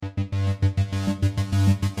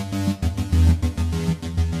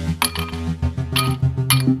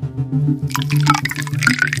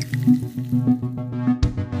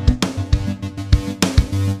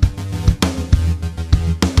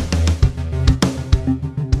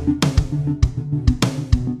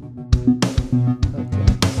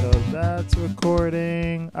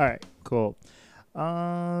Recording. All right, cool.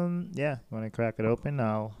 Yeah, want to crack it open?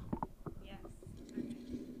 I'll. Yes.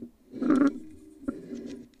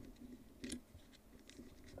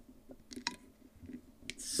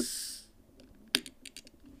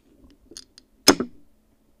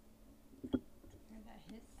 Heard that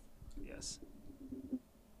hiss? Yes.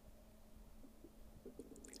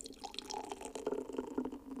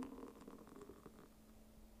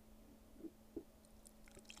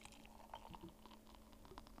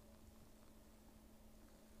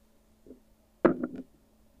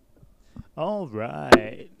 All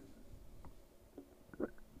right.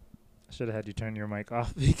 I should have had you turn your mic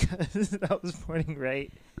off because that was pointing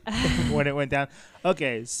right when it went down.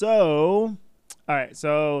 Okay, so all right,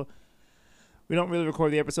 so we don't really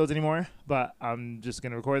record the episodes anymore, but I'm just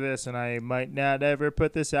gonna record this, and I might not ever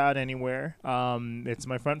put this out anywhere. It's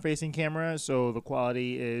my front-facing camera, so the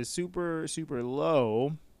quality is super, super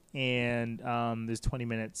low, and there's 20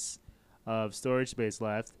 minutes of storage space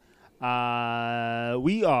left.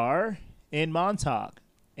 We are in Montauk,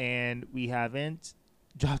 and we haven't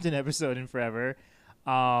dropped an episode in forever.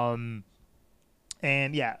 And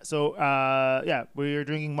yeah, so we're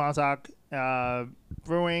drinking Montauk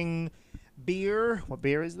Brewing beer. What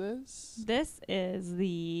beer is this? This is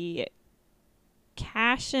the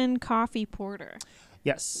Cashin Coffee Porter.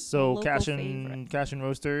 Yes, so Local favorite. Cashin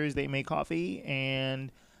Roasters, they make coffee,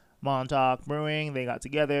 and Montauk Brewing, they got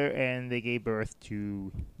together and they gave birth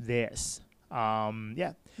to this.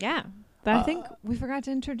 Yeah. Yeah. But I think we forgot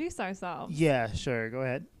to introduce ourselves. Yeah, sure. Go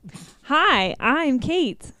ahead. Hi, I'm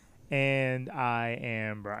Kate. And I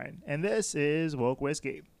am Brian. And this is Woke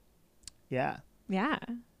Whiskey. Yeah. Yeah.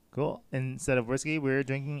 Cool. Instead of whiskey, we're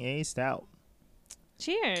drinking a stout.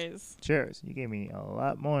 Cheers. Cheers. You gave me a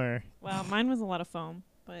lot more. Well, mine was a lot of foam,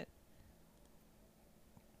 but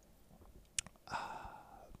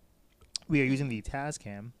We are using the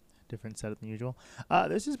Tascam. Different setup than usual.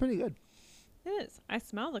 This is pretty good. it is. I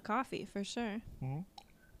smell the coffee for sure. Mm-hmm.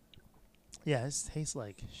 Yeah, this tastes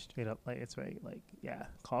like straight up like it's very like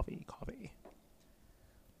coffee.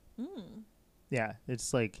 Mm. Yeah,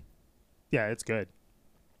 it's like it's good.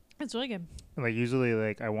 It's really good. Like usually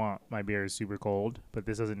like I want my beer super cold, but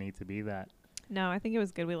this doesn't need to be that. No, I think it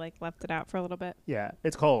was good we left it out for a little bit. Yeah,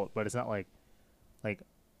 it's cold, but it's not like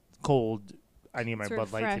cold. I need my It's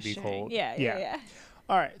Bud Light to be refreshing. cold. Yeah.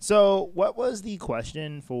 All right. So, what was the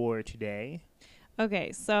question for today?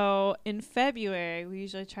 Okay, so in February, we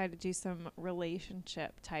usually try to do some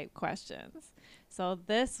relationship type questions. So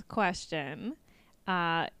this question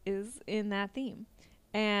is in that theme.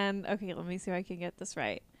 And okay, let me see if I can get this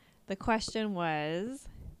right. The question was,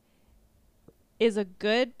 is a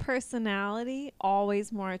good personality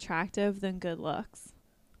always more attractive than good looks?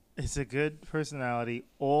 Is a good personality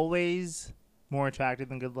always more attractive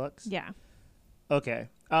than good looks? Yeah. Okay.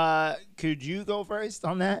 Could you go first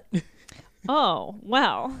on that? Oh,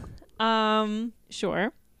 well.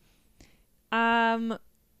 Sure. I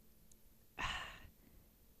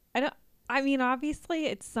mean obviously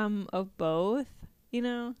it's some of both, you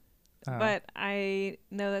know. But I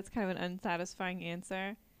know that's kind of an unsatisfying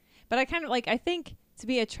answer. But I kind of I think to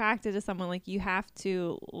be attracted to someone, like, you have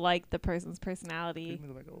to like the person's personality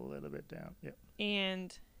Move like a little bit down. Yep.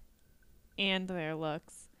 and their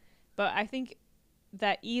looks. But I think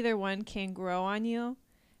that either one can grow on you.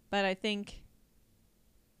 But I think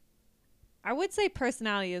I would say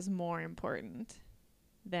personality is more important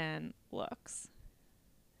than looks.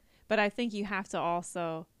 But I think you have to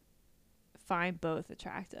also find both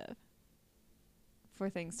attractive for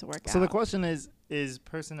things to work out. So the question is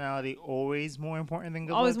personality always more important than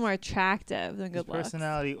good always looks? more attractive than good Is looks.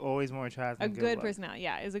 personality always more attractive A than good looks? personality,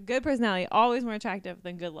 yeah. Is a good personality always more attractive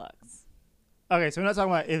than good looks? Okay, so we're not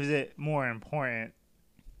talking about is it more important.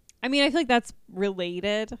 I mean, I feel like that's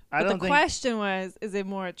related. I But don't the think- question was, is it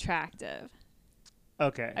more attractive?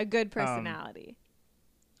 Okay. A good personality.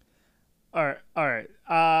 All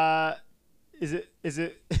right. Is it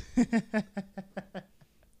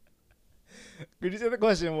Could you say the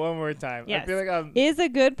question one more time? Yes. I feel like I'm Is a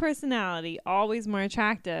good personality always more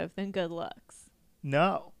attractive than good looks?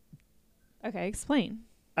 No. Okay, explain.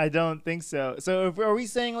 I don't think so. So are we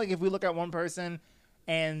saying like if we look at one person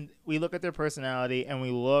and we look at their personality and we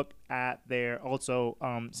look at their also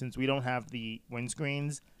since we don't have the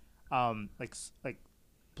windscreens like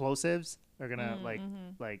plosives are gonna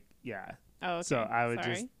like yeah. Oh, okay. So I would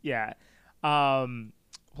Sorry. just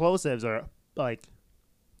plosives are like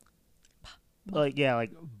like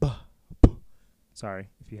sorry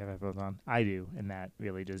if you have headphones on. I do, and that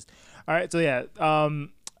really just. All right, so yeah,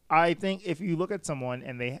 I think if you look at someone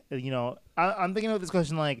and they, I'm thinking of this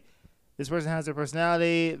question like, this person has their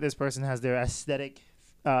personality, this person has their aesthetic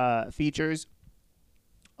features.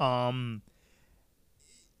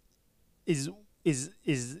 Is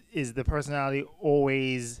the personality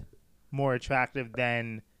always more attractive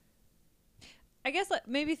than? I guess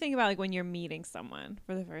maybe think about like when you're meeting someone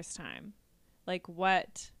for the first time, like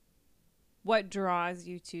what draws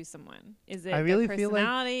you to someone? Is it really their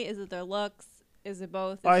personality? Is it their looks? Is it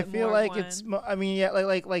both? I feel like it's. I mean, yeah,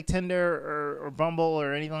 like Tinder or Bumble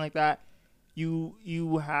or anything like that.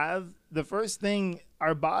 You have the first thing.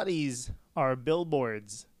 Our bodies are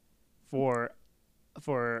billboards for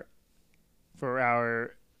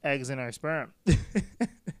our eggs and our sperm.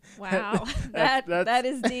 Wow, that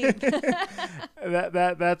is deep.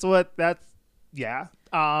 that's yeah.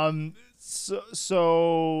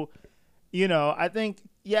 So I think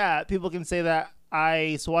people can say that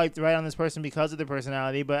I swiped right on this person because of their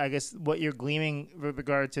personality, but I guess what you're gleaming with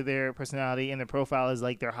regard to their personality and their profile is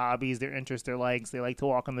like their hobbies, their interests, their likes. They like to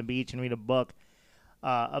walk on the beach and read a book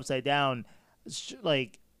upside down.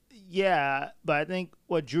 But I think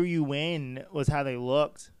what drew you in was how they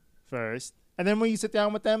looked first. And then when you sit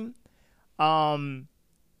down with them,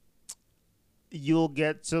 you'll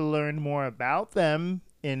get to learn more about them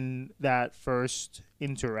in that first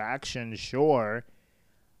interaction, sure.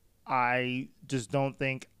 I just don't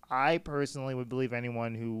think I personally would believe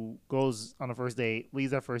anyone who goes on a first date,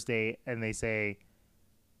 leaves that first date, and they say,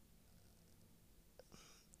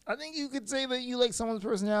 I think you could say that you like someone's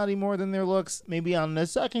personality more than their looks, maybe on the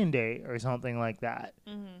second date or something like that.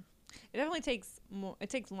 Mm-hmm. It definitely takes more. It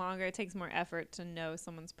takes longer. It takes more effort to know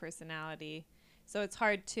someone's personality. So it's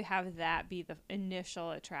hard to have that be the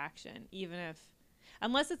initial attraction, even if,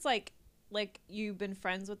 unless it's like you've been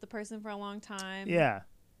friends with the person for a long time. Yeah.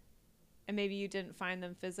 And maybe you didn't find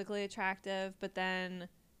them physically attractive, but then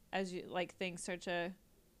as you like things start to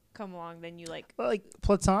come along, then you like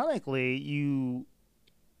platonically, you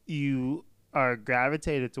are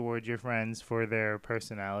gravitated towards your friends for their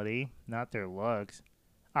personality, not their looks.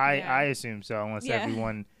 I assume so, unless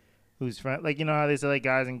everyone who's friend, like how they say like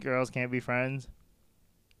guys and girls can't be friends.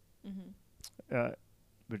 Mm-hmm.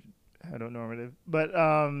 But heteronormative. But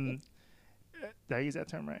did I use that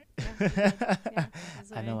term right? Yeah,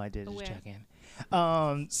 I know I did. aware. Just checking.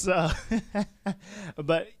 So,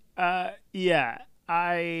 but I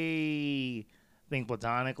think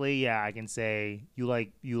platonically, I can say you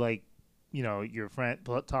like your friend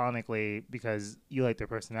platonically because you like their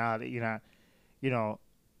personality. You're not.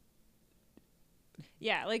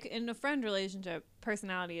 Yeah, like in a friend relationship,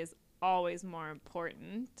 personality is always more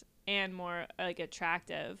important and more like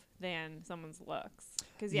attractive than someone's looks.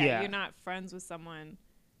 Because you're not friends with someone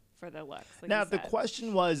for their looks. Like now, if the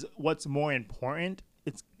question was what's more important,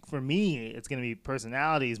 it's for me, it's going to be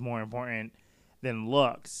personality is more important than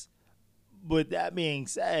looks. With that being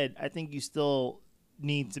said, I think you still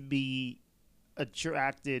need to be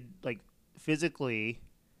attracted, like physically,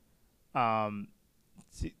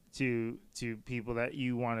 to people that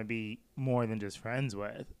you want to be more than just friends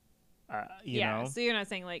with. You know? So you're not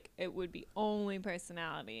saying like it would be only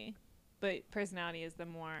personality, but personality is the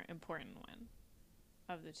more important one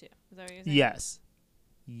of the two. Is that what you're saying?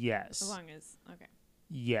 Yes. As long as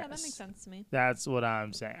Yes. Yeah, that makes sense to me. That's what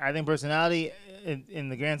I'm saying. I think personality, in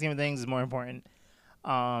the grand scheme of things, is more important.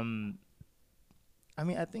 I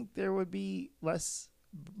mean, I think there would be less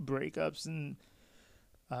breakups and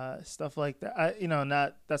stuff like that.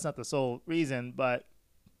 That's not the sole reason, but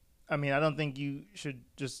I mean, I don't think you should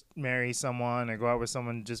just marry someone or go out with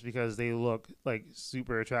someone just because they look like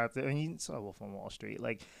super attractive. I mean, you saw Wolf on Wall Street,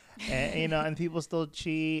 and people still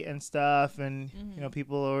cheat and stuff, and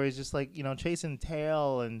people are always just like chasing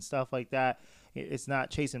tail and stuff like that. It's not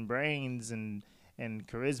chasing brains and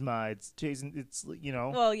charisma. It's chasing.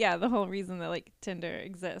 Well, yeah, the whole reason that like Tinder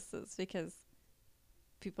exists is because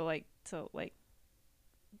people like to like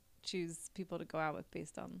choose people to go out with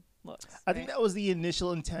based on looks. I think that was the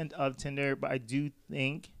initial intent of Tinder, but I do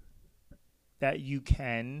think that you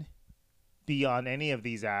can be on any of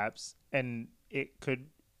these apps and it could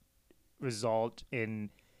result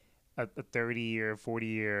in a 30-year,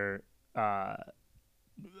 40-year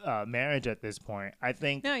marriage at this point. I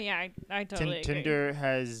think. No, yeah, I totally agree. Tinder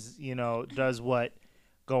has, does what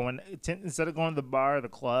instead of going to the bar or the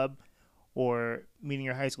club or meeting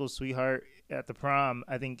your high school sweetheart at the prom,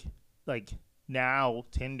 I think now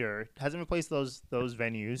Tinder hasn't replaced those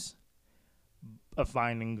venues of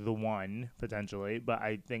finding the one potentially, but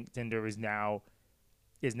I think Tinder is now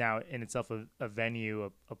in itself a venue,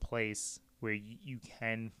 a place where you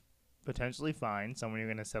can potentially find someone you're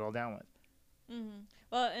going to settle down with. Mm-hmm.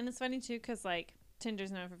 Well, and it's funny too because like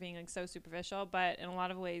Tinder's known for being like so superficial, but in a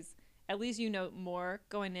lot of ways, at least you know more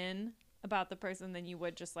going in about the person than you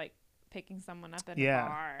would just like picking someone up in a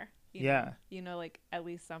bar. You know, like at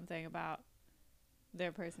least something about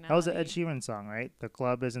their personality. That was an Ed Sheeran song, right? The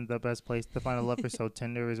club isn't the best place to find a lover, so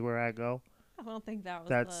Tinder is where I go. I don't think that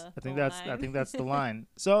was I think that's the line.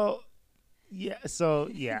 So yeah.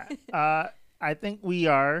 I think we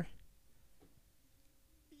are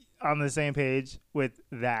on the same page with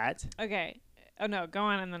that. Okay. Oh no, go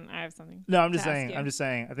on, and then I have something. No, I'm just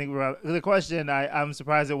saying. I think the question. I'm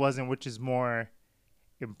surprised it wasn't which is more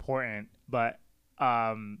important, but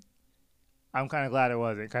I'm kind of glad it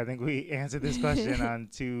wasn't. 'Cause I think we answered this question on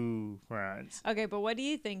two fronts. Okay, but what do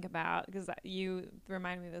you think about? Because you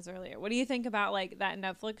reminded me of this earlier. What do you think about like that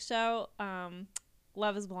Netflix show,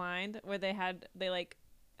 Love Is Blind, where they had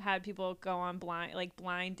people go on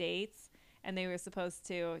blind dates, and they were supposed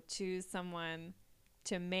to choose someone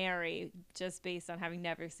to marry just based on having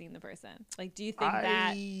never seen the person. Like, do you think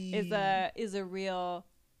that is a real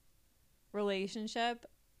relationship?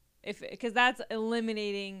 Because that's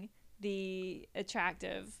eliminating the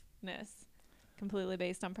attractiveness completely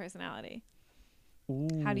based on personality. Ooh.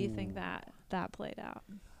 How do you think that played out?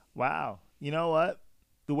 Wow. You know what?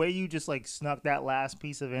 The way you just like snuck that last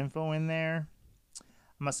piece of info in there,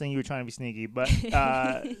 I'm not saying you were trying to be sneaky, but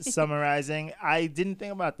summarizing, I didn't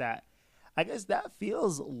think about that. I guess that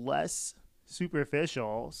feels less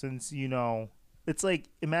superficial since, you know, it's like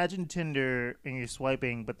imagine Tinder and you're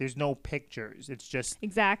swiping, but there's no pictures. It's just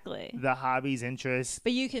exactly the hobbies, interests.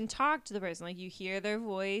 But you can talk to the person. Like, you hear their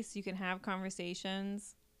voice. You can have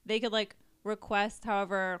conversations. They could like request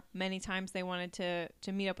however many times they wanted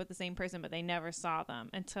to meet up with the same person, but they never saw them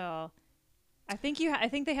until I think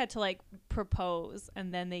they had to like propose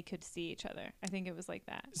and then they could see each other. I think it was like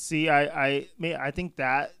that. See, I think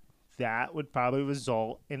that would probably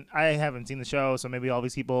result in, I haven't seen the show, so maybe all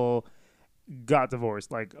these people got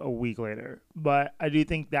divorced like a week later, but I do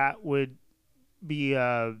think that would be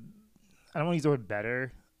I don't want to use the word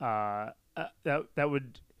better, that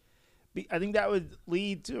would be, I think that would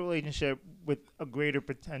lead to a relationship with a greater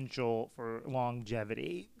potential for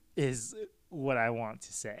longevity is what I want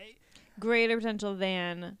to say. Greater potential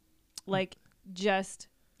than like just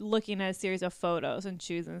looking at a series of photos and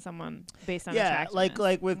choosing someone based on attractiveness.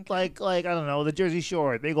 like I don't know, the Jersey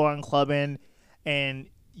Shore, they go on clubbing and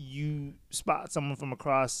you spot someone from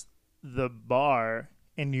across the bar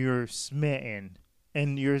and you're smitten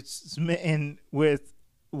with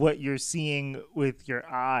what you're seeing with your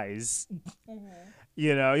eyes. Mm-hmm.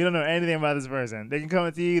 You know, you don't know anything about this person. They can come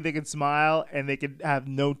up to you, they can smile, and they can have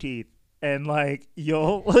no teeth. And like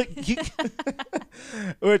you'll like,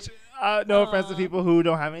 which no offense to people who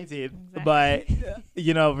don't have any teeth, exactly. But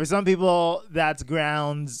you know, for some people that's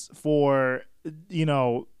grounds for, you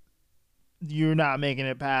know, you're not making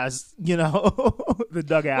it past, you know, the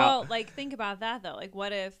dugout. Well, like think about that though. Like,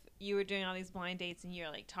 what if you were doing all these blind dates and you're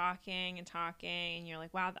like talking and you're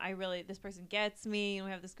like, wow, this person gets me and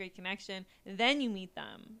we have this great connection. And then you meet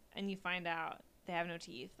them and you find out they have no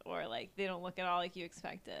teeth or like they don't look at all like you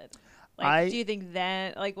expected. Like, do you think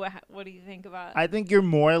that, like, what do you think about? I think you're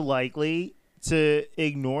more likely to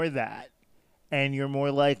ignore that, and you're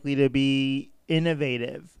more likely to be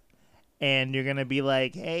innovative, and you're gonna be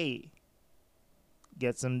like, hey,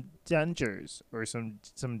 get some dentures or some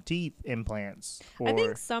teeth implants. I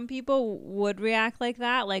think some people would react like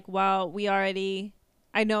that. Like, well,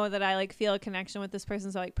 I know that I like feel a connection with this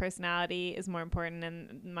person, so like personality is more important,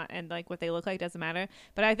 and like what they look like doesn't matter.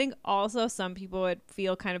 But I think also some people would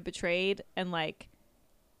feel kind of betrayed and like,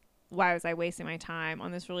 why was I wasting my time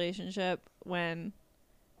on this relationship when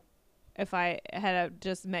if I had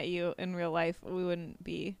just met you in real life, I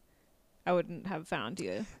wouldn't have found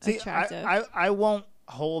you attractive. I won't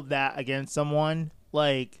hold that against someone.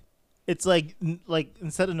 Like, it's like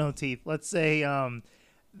instead of no teeth, let's say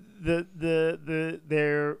they're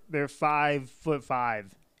 5'5",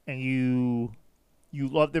 and you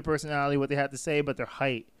love their personality, what they have to say, but their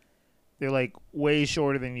height, they're like way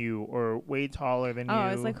shorter than you or way taller than you. Oh,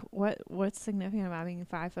 it's like what's significant about being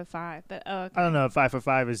 5'5"? But okay. I don't know if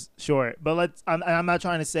 5'5" is short, but I'm not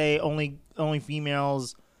trying to say only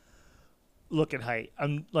females look at height.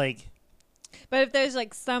 I'm like, but if there's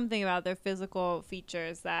like something about their physical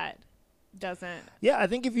features that doesn't. Yeah, I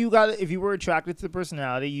think if you were attracted to the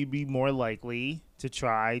personality, you'd be more likely to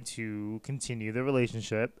try to continue the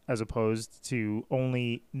relationship as opposed to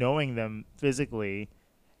only knowing them physically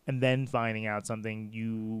and then finding out something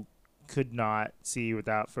you could not see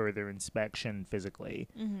without further inspection physically.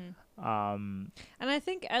 And I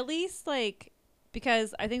think at least like,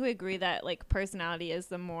 because I think we agree that like personality is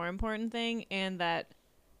the more important thing, and that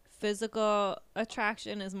physical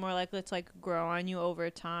attraction is more likely to like grow on you over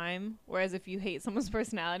time. Whereas if you hate someone's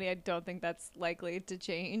personality, I don't think that's likely to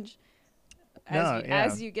change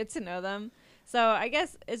as you get to know them. So I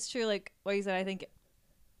guess it's true, like what you said. I think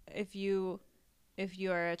if you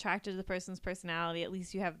are attracted to the person's personality, at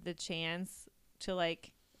least you have the chance to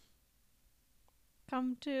like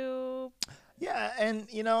come to. Yeah, and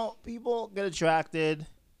people get attracted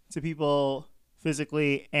to people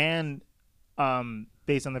physically and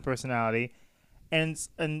based on their personality, and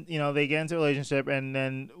they get into a relationship, and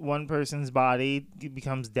then one person's body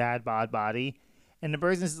becomes dad bod body, and the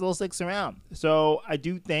person still sticks around. So I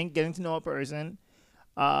do think getting to know a person,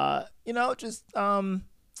 just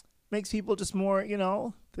makes people just more,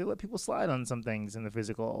 they let people slide on some things in the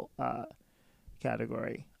physical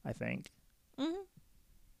category, I think. Mm-hmm.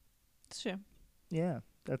 It's true. Yeah,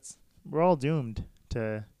 we're all doomed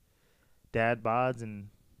to dad bods and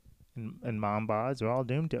mom bods. We're all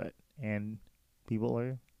doomed to it, and people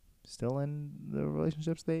are still in the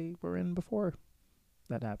relationships they were in before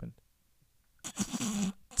that happened.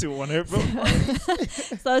 To one of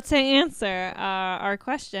So to answer our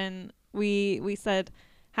question, we said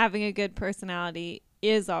having a good personality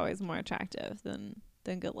is always more attractive than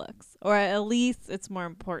good looks, or at least it's more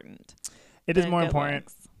important. It is more important.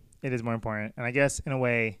 Looks. It is more important, and I guess in a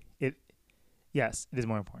way, it is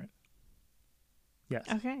more important. Yes.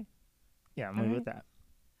 Okay. Yeah, I'm moving with that.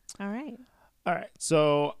 All right.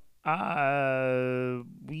 So I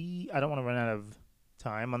don't want to run out of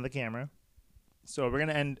time on the camera, so we're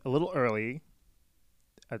gonna end a little early.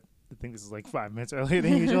 I think this is like 5 minutes earlier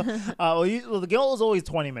than usual. The goal is always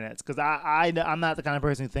 20 minutes because I'm not the kind of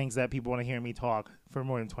person who thinks that people want to hear me talk for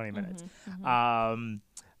more than 20 minutes.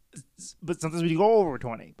 But sometimes we go over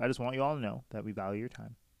 20. But I just want you all to know that we value your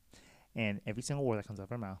time, and every single word that comes out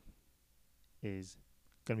of our mouth is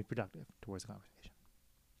going to be productive towards the conversation,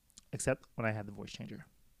 except when I had the voice changer.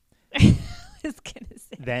 I was gonna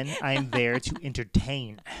say. Then I'm there to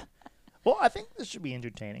entertain. Well, I think this should be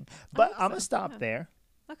entertaining, but I'm gonna stop there.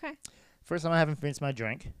 Okay. First time I haven't finished my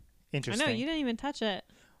drink. Interesting. I know you didn't even touch it.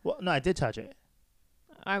 Well, no, I did touch it.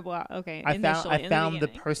 Okay. I found the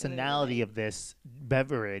personality of this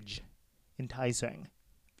beverage enticing.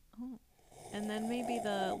 Oh. And then maybe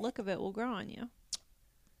the look of it will grow on you.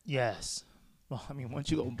 Yes. Well, I mean, once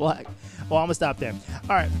you go black. Well, I'm going to stop there.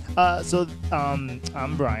 All right. So I'm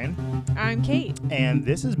Brian. I'm Kate. And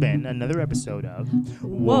this has been another episode of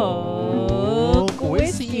Woke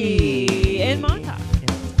Whiskey in Montauk.